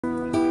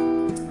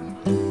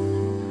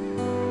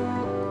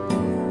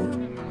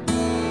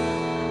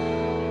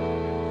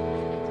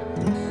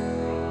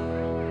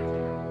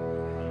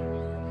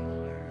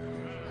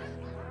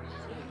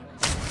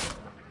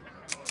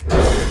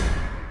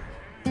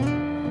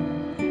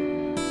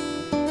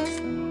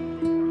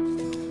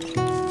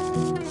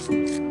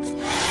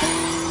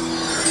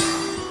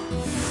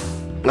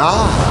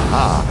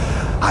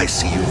Ah, I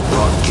see you've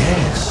brought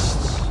guests.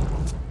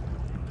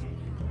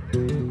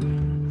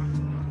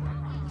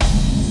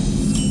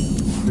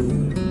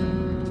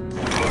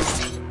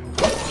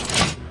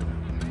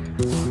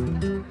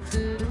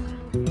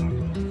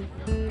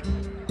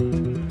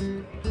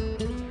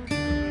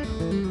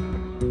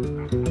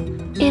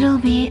 It'll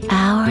be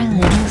our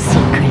little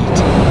secret.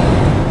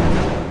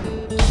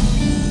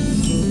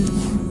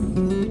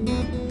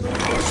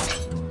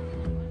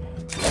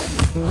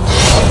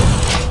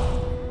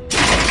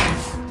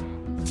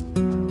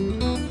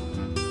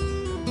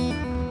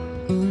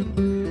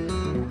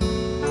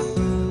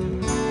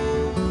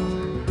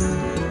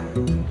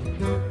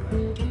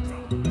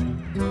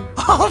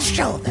 I'll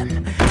show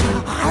them.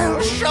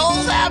 I'll show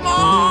them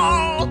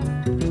all.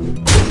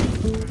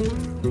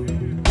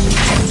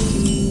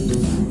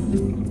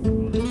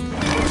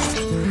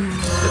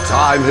 The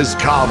time has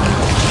come to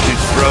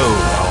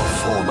dethrone our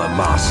former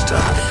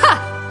master.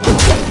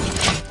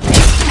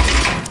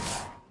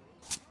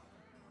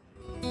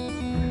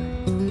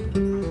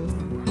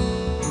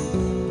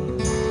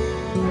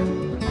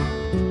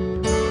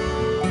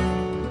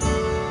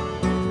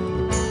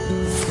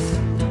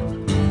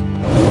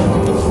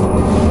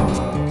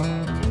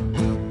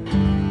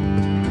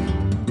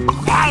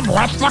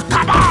 What's the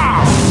cover?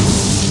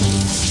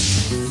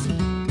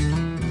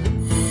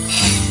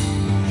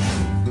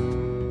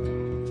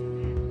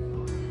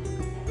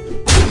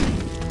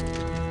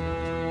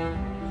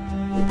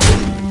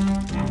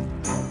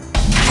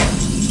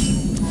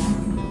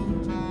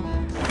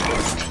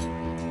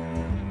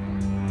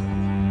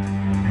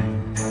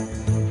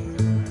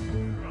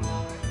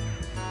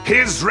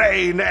 His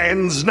reign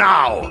ends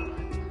now.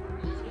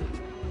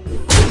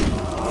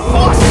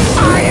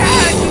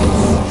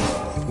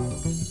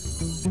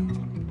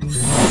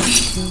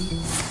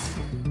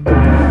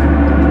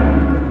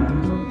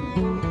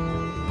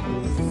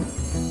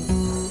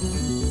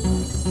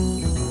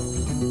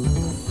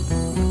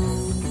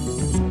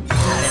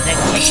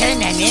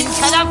 And into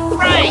the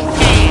frying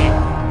pan!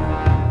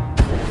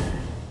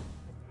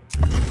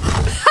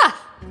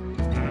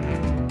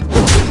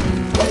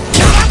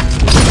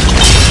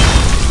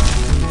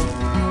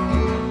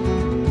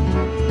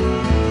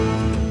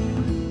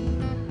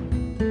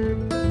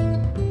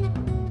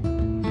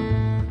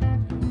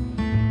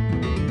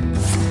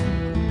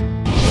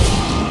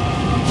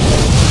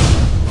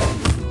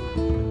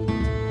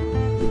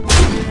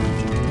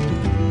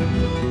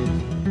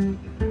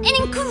 An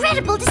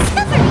incredible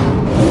discovery!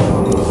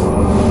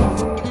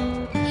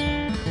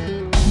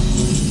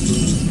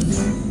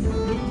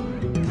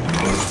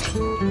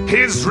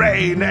 His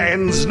reign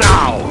ends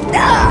now.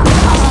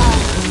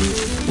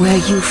 Were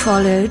you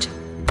followed?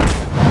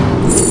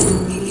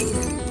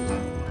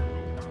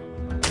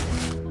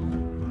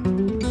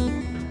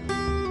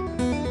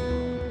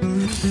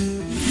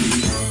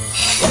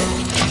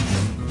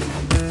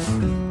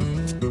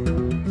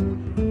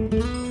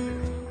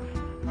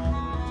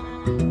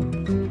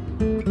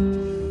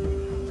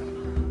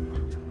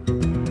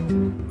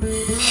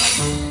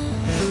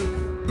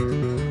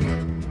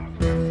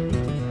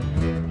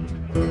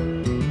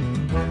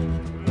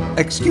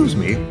 Excuse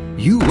me,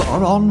 you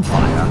are on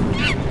fire.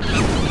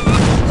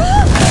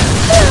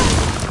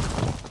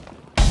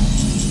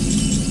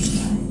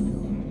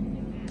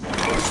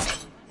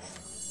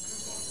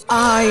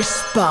 I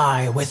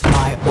spy with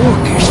my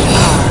orcish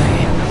eye.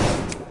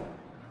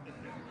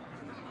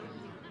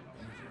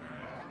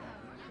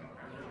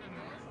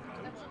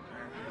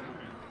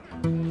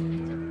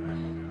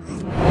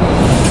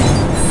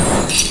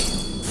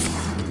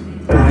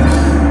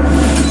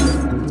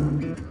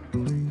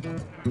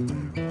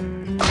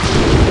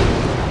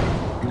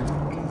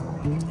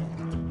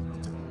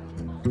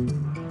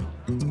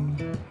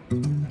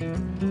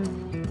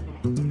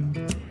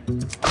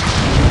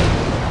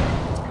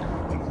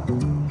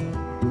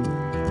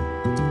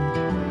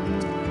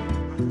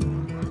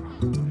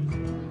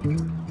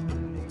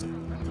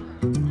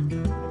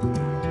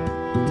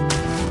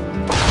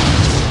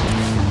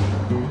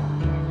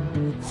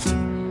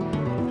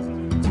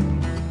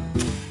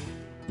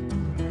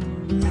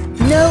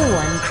 No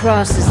one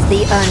crosses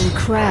the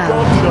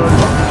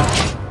uncrowned.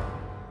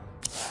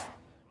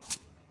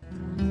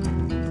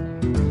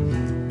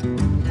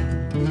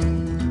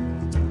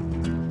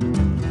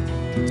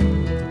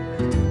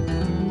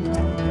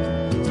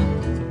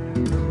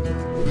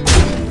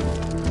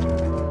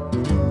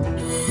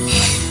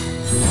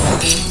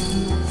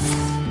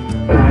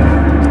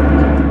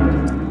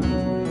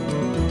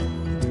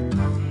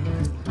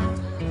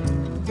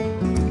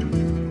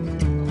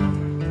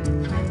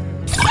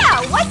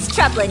 What's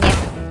troubling you?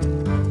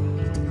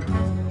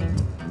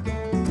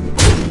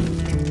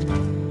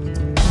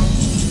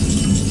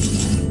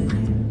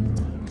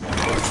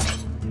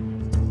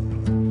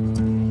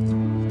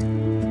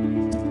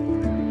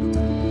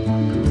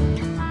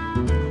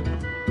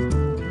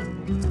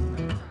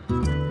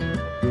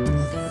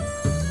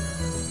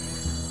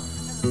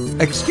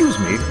 Excuse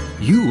me,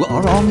 you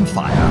are on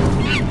fire.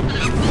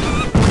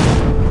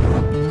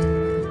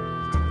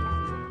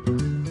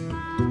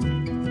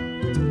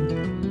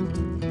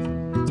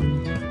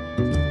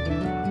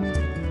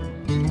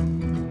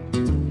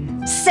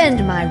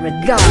 my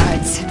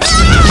regards.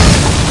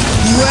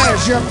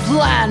 Where's your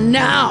plan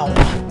now?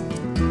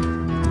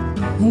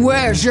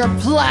 Where's your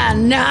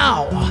plan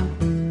now?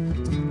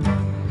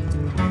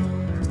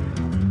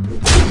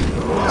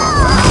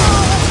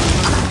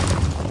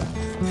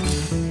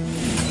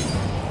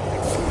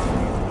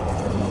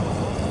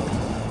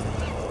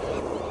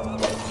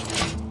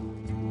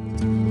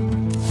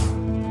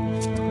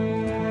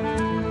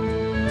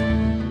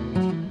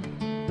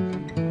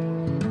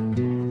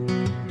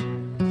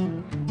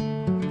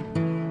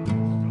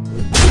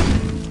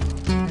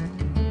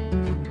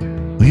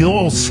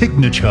 Your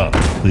signature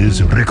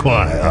is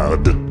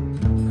required.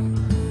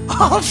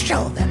 I'll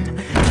show them.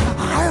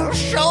 I'll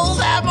show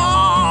them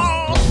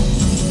all.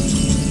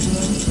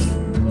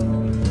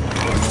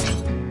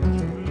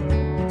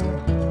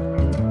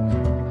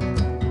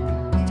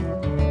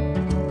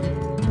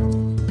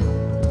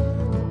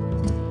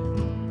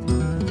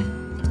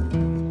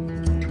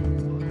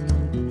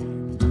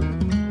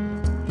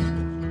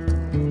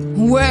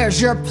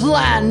 Where's your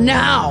plan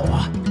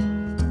now?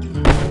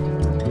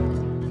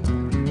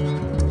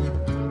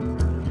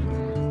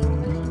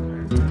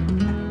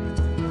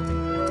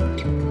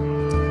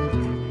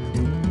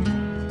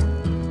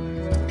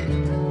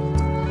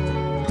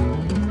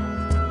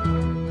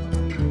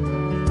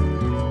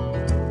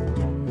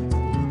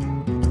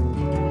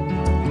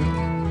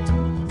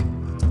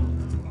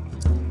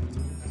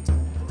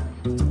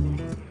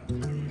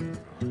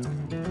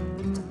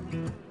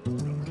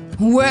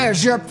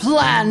 Where's your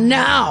plan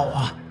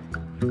now?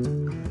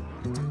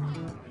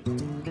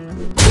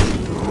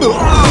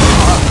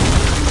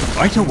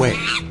 Right away.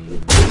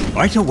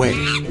 Right away.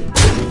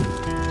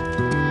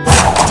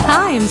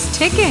 Time's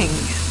ticking.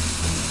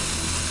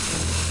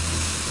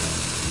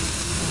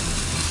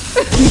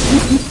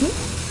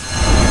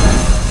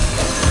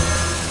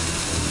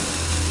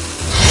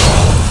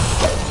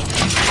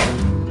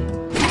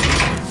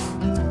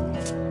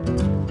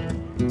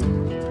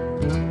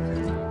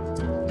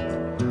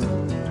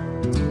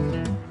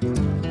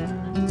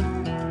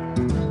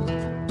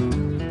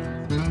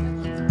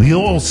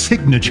 Your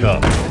signature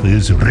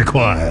is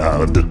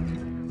required.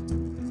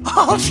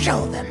 I'll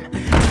show them.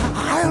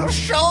 I'll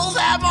show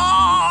them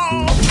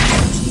all.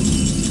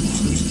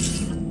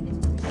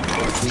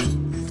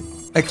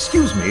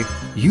 Excuse me,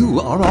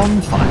 you are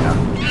on fire.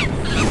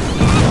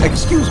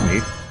 Excuse me,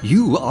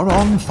 you are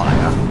on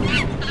fire.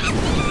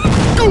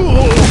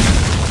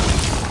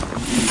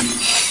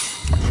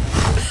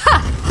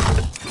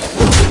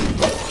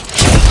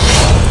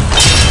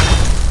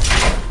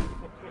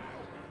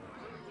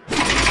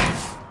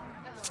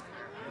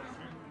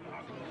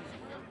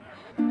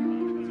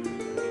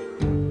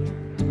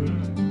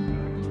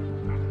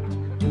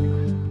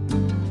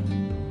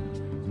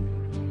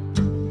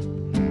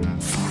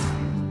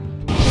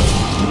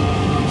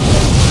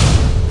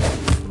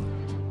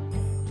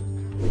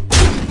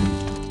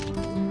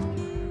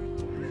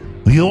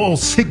 Your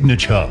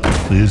signature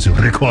is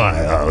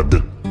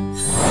required.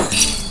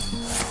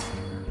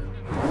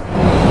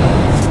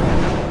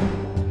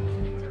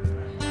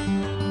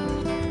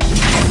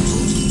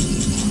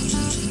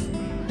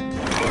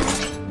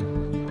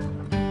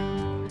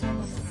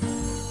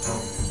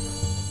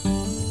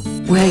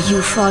 Were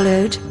you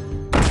followed?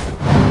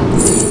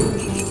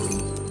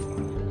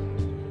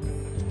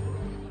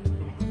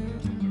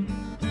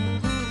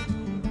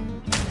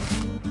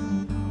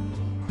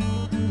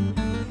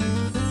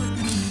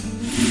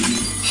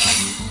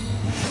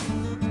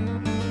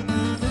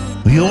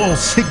 Your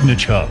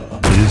signature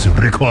is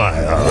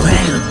required.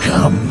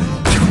 Welcome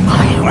to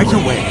my Right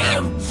away.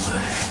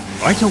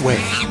 Right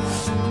away.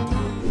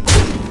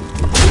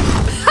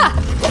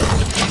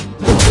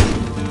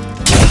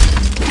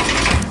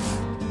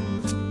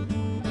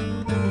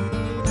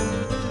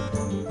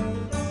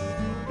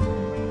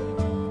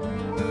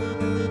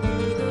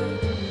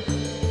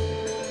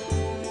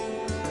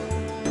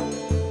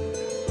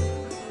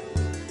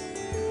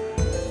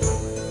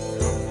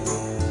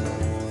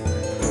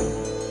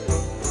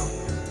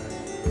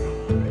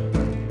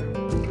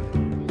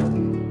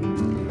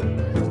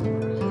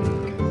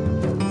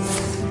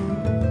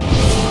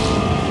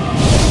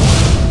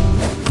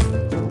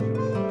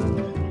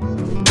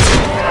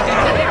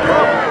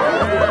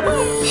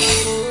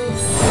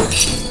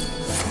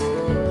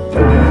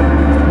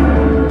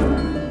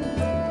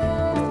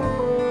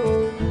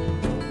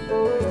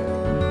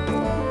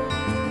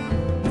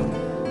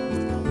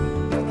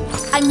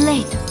 I'm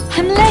late.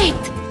 I'm late.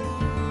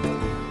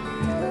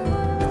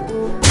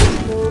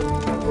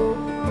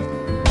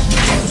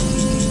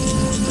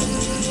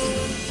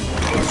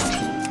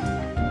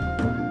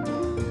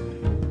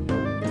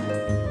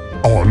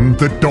 On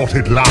the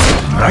dotted line.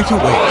 Right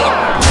away.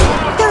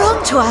 They're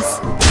on to us.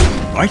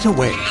 Right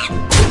away.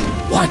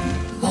 One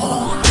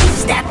more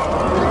step.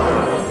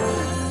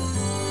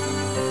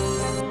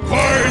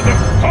 By the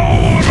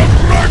power of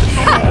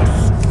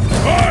Ragnaros,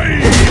 I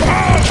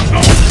have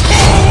no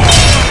power!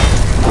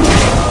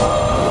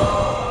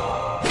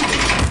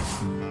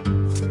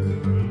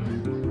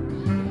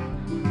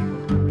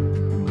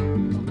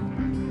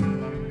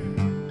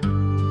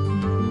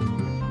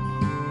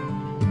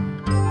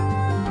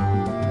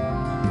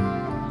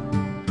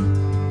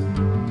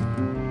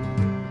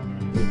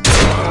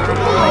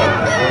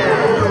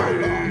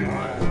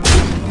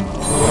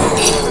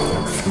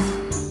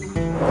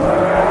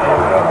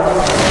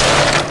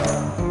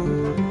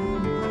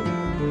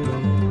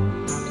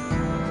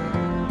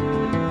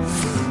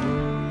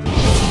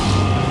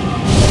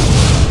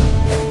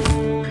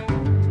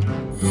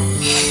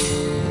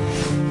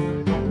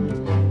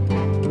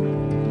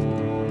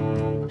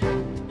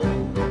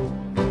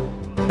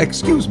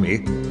 Excuse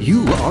me,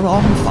 you are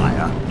on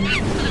fire.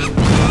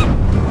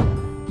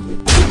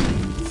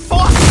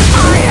 For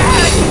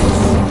science!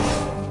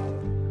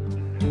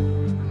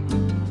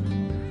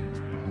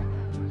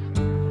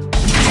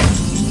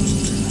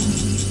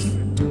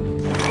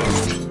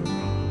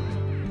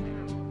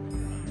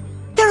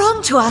 They're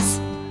on to us.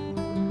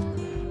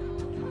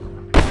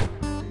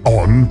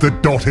 On the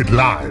dotted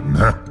line,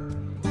 huh?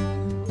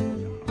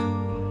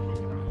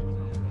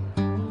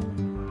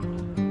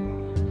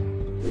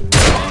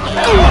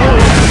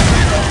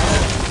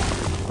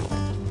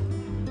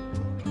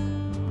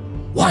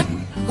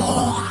 One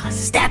more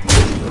step.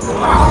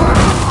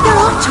 They're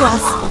on to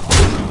us.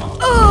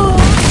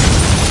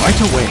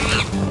 Right away.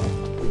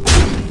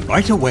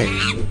 Right away.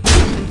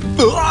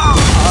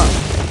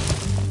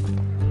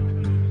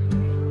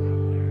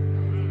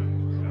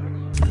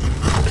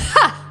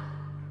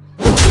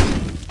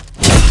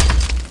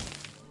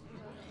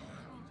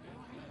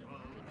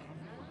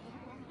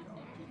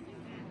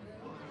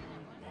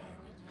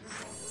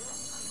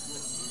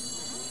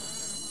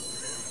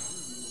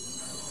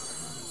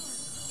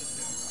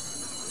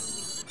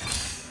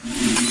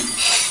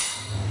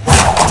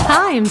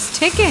 Time's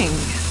ticking.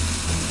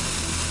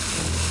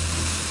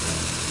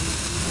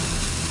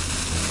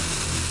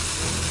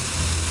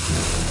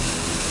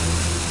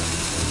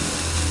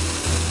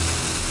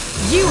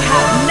 You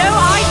have no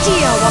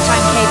idea what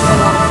I'm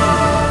capable of.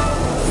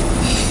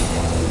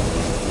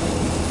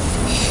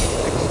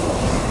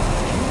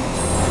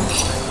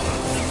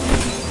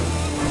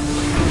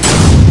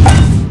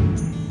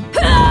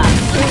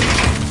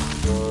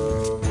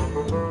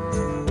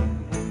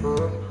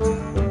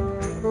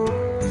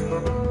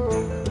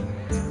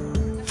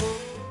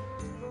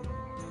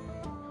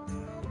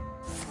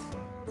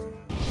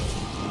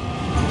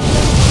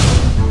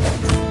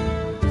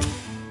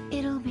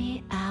 It'll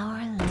be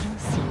our little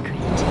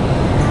secret.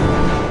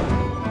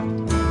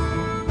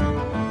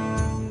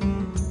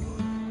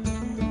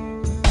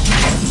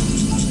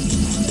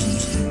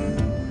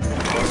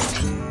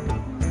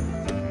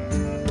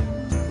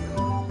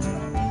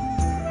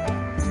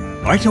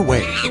 Right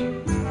away.